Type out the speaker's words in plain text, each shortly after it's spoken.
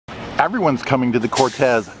Everyone's coming to the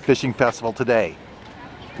Cortez Fishing Festival today.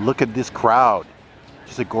 Look at this crowd.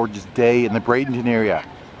 Just a gorgeous day in the Bradenton area.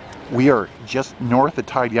 We are just north of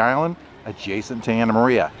Tidy Island, adjacent to Anna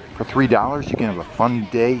Maria. For $3, you can have a fun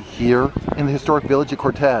day here in the historic village of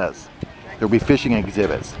Cortez. There'll be fishing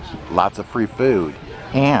exhibits, lots of free food,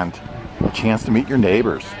 and a chance to meet your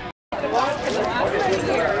neighbors.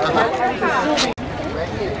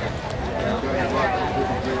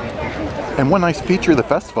 And one nice feature of the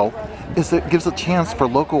festival is that it gives a chance for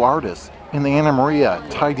local artists in the Anna Maria,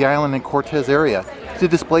 Tidy Island, and Cortez area to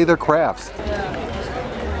display their crafts.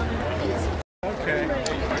 Okay.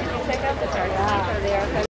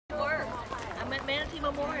 I'm at Manatee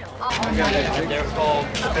Memorial. They're called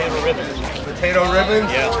potato ribbons. Potato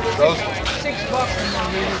ribbons? Yeah. Those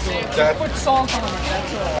 $6 put salt on it,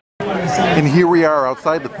 that's all. And here we are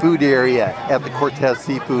outside the food area at the Cortez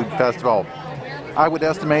Seafood Festival. I would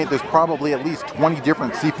estimate there's probably at least 20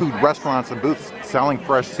 different seafood restaurants and booths selling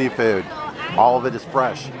fresh seafood. All of it is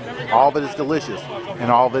fresh, all of it is delicious,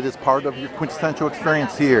 and all of it is part of your quintessential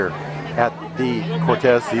experience here at the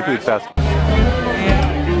Cortez Seafood Festival.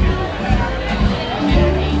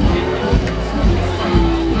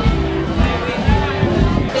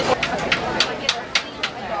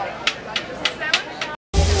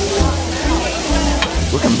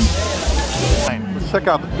 Let's check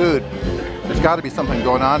out the food. There's got to be something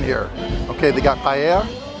going on here. Okay, they got paella,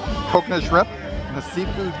 coconut shrimp, and a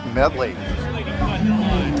seafood medley.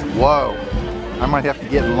 Whoa, I might have to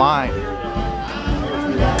get in line.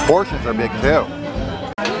 Portions are big too.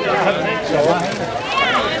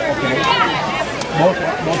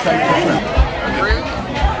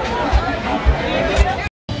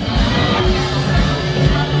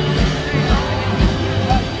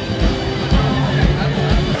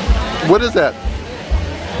 What is that?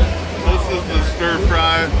 This is the stir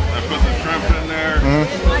fry. I put the shrimp in there,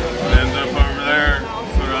 ends up over there,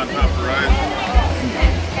 put it on top of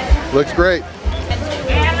rice. Looks great.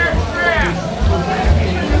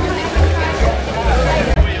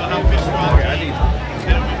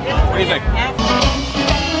 What do you think?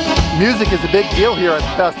 Music is a big deal here at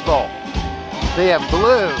the festival. They have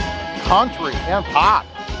blues, country, and pop.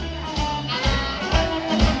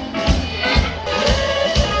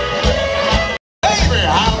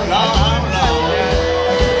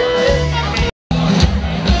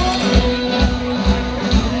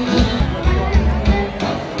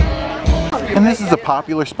 And this is a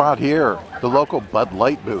popular spot here, the local Bud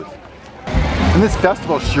Light booth. And this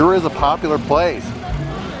festival sure is a popular place.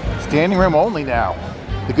 Standing room only now.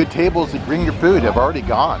 The good tables that bring your food have already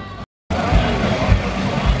gone.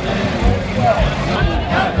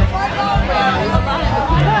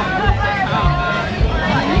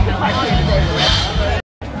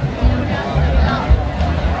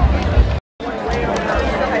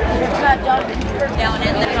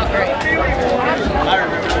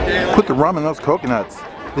 Put the rum in those coconuts.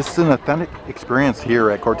 This is an authentic experience here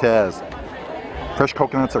at Cortez. Fresh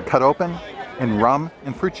coconuts are cut open, and rum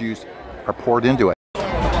and fruit juice are poured into it.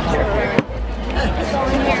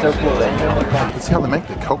 Let's see how they make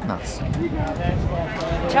the coconuts.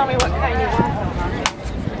 Tell me what kind you want.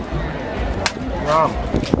 Rum.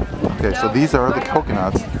 Okay, so these are the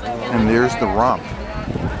coconuts, and there's the rum.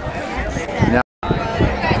 Now,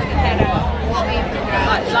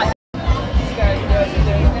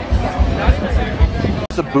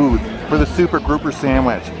 it's a booth for the Super Grouper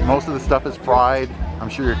sandwich. Most of the stuff is fried. I'm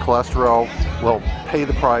sure your cholesterol will pay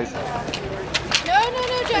the price. No,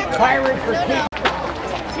 Jack. Pirate for kids.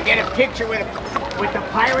 You get a picture with the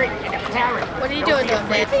pirate and a parrot. What are you doing,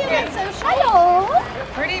 man? Hello.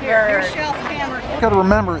 Pretty bird. You gotta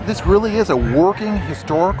remember, this really is a working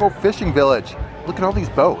historical fishing village. Look at all these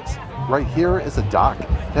boats. Right here is a dock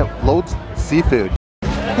that loads seafood.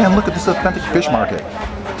 And look at this authentic fish market.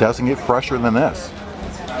 Doesn't get fresher than this.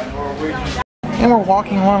 And we're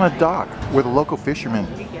walking along a dock where the local fishermen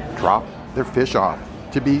drop their fish off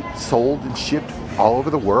to be sold and shipped all over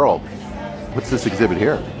the world. What's this exhibit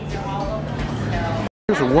here?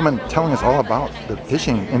 Here's a woman telling us all about the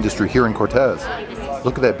fishing industry here in Cortez.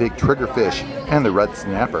 Look at that big triggerfish and the red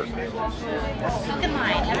snapper.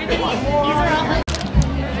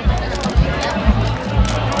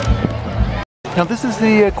 Now this is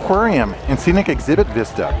the Aquarium and Scenic Exhibit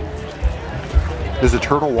Vista. There's a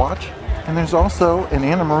turtle watch, and there's also an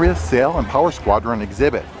Anna Maria Sail and Power Squadron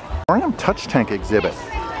exhibit. Aquarium Touch Tank exhibit.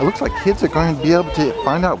 It looks like kids are going to be able to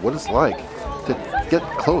find out what it's like to get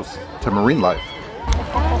close to marine life.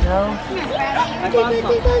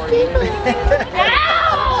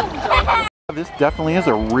 This definitely is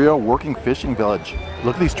a real working fishing village.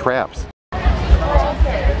 Look at these traps.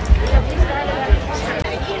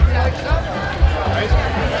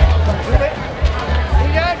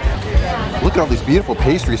 all these beautiful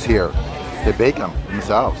pastries here. They bake them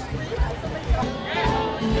themselves.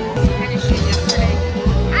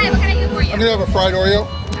 Hi, what can I do for you? I'm gonna have a fried Oreo.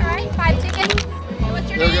 All right, 5 tickets. And what's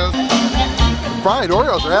your There we name? go. Fried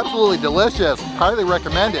Oreos are absolutely delicious. Highly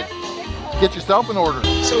recommended. Get yourself an order.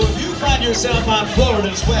 So if you find yourself on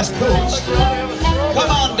Florida's West Coast,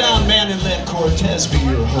 come on down, man, and let Cortez be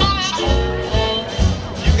your host.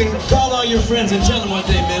 You can call all your friends and tell them what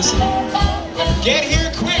they miss. Get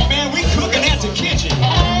here quick, man. We cooking at the kitchen.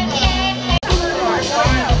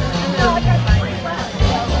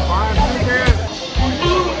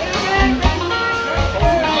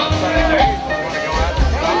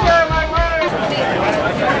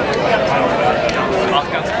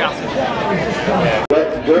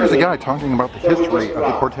 Here's a guy talking about the history of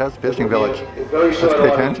the Cortez fishing village. Let's pay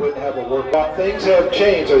attention. Things have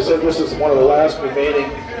changed. I said this is one of the last remaining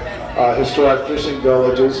historic fishing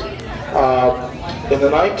villages. In the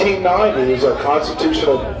 1990s, a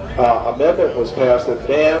constitutional amendment was passed that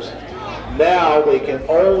bans. Now they can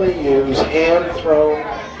only use hand-thrown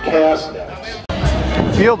cast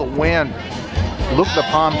nets. Feel the wind. Look at the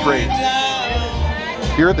palm trees.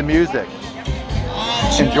 Hear the music.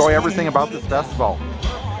 Enjoy everything about this festival.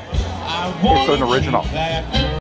 It's an original.